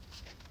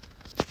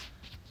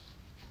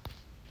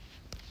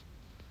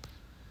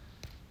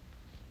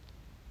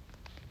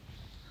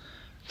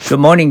Good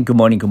morning, good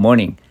morning, good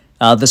morning.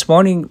 This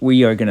morning,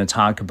 we are going to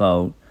talk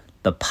about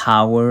the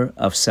power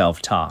of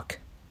self-talk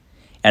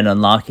and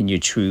unlocking your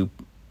true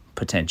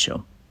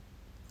potential.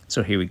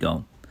 So here we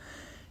go.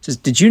 It says,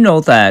 did you know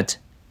that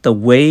the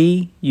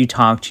way you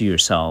talk to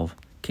yourself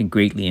can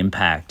greatly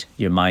impact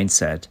your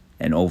mindset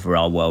and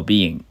overall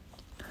well-being?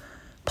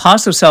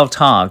 Positive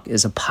self-talk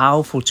is a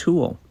powerful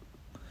tool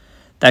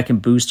that can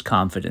boost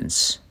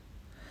confidence,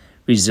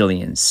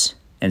 resilience,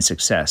 and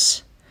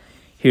success.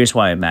 Here's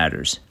why it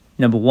matters.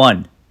 Number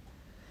one,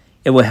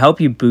 it will help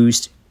you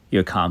boost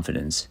your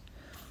confidence.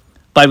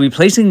 By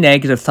replacing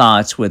negative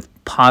thoughts with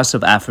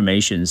positive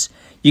affirmations,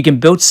 you can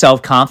build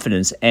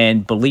self-confidence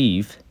and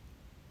believe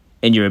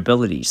in your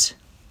abilities.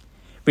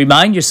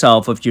 Remind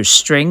yourself of your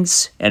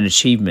strengths and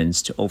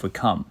achievements to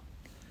overcome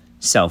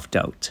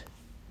self-doubt.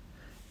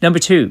 Number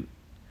two,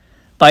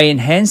 by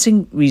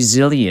enhancing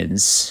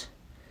resilience,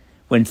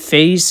 when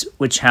faced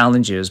with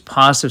challenges,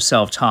 positive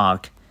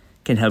self-talk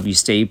can help you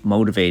stay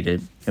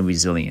motivated and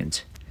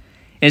resilient.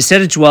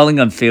 Instead of dwelling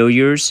on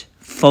failures,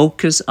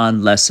 focus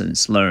on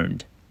lessons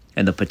learned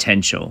and the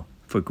potential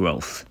for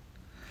growth.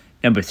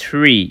 Number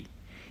three,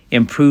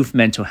 improve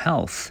mental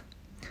health.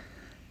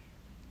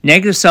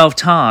 Negative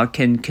self-talk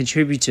can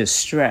contribute to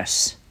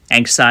stress,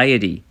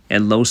 anxiety,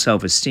 and low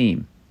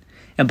self-esteem.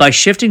 And by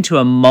shifting to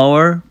a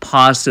more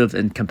positive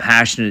and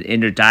compassionate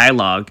inner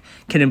dialogue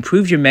can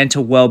improve your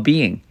mental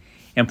well-being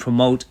and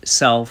promote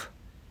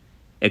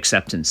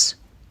self-acceptance.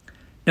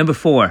 Number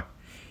four,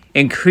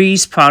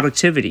 increase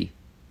productivity.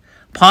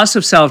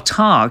 Positive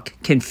self-talk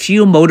can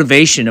fuel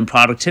motivation and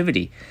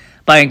productivity.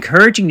 By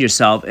encouraging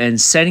yourself and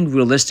setting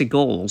realistic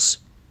goals,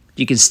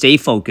 you can stay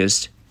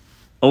focused,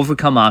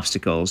 overcome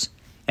obstacles,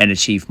 and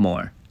achieve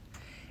more.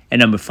 And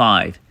number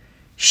five,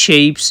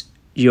 shapes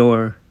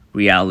your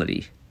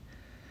reality.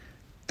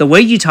 The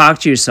way you talk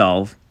to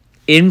yourself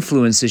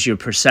influences your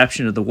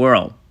perception of the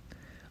world.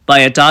 By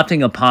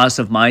adopting a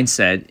positive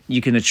mindset,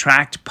 you can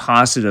attract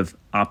positive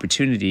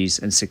opportunities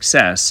and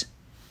success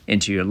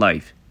into your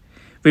life.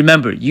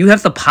 Remember, you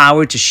have the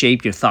power to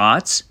shape your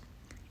thoughts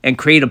and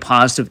create a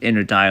positive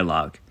inner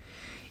dialogue.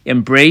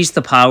 Embrace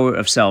the power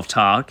of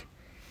self-talk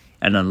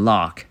and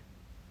unlock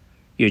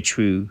your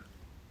true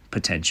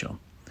potential.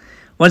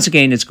 Once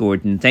again, it's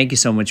Gordon. Thank you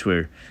so much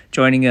for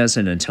joining us.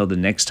 And until the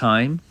next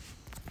time,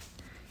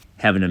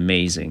 have an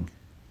amazing,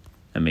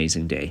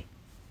 amazing day.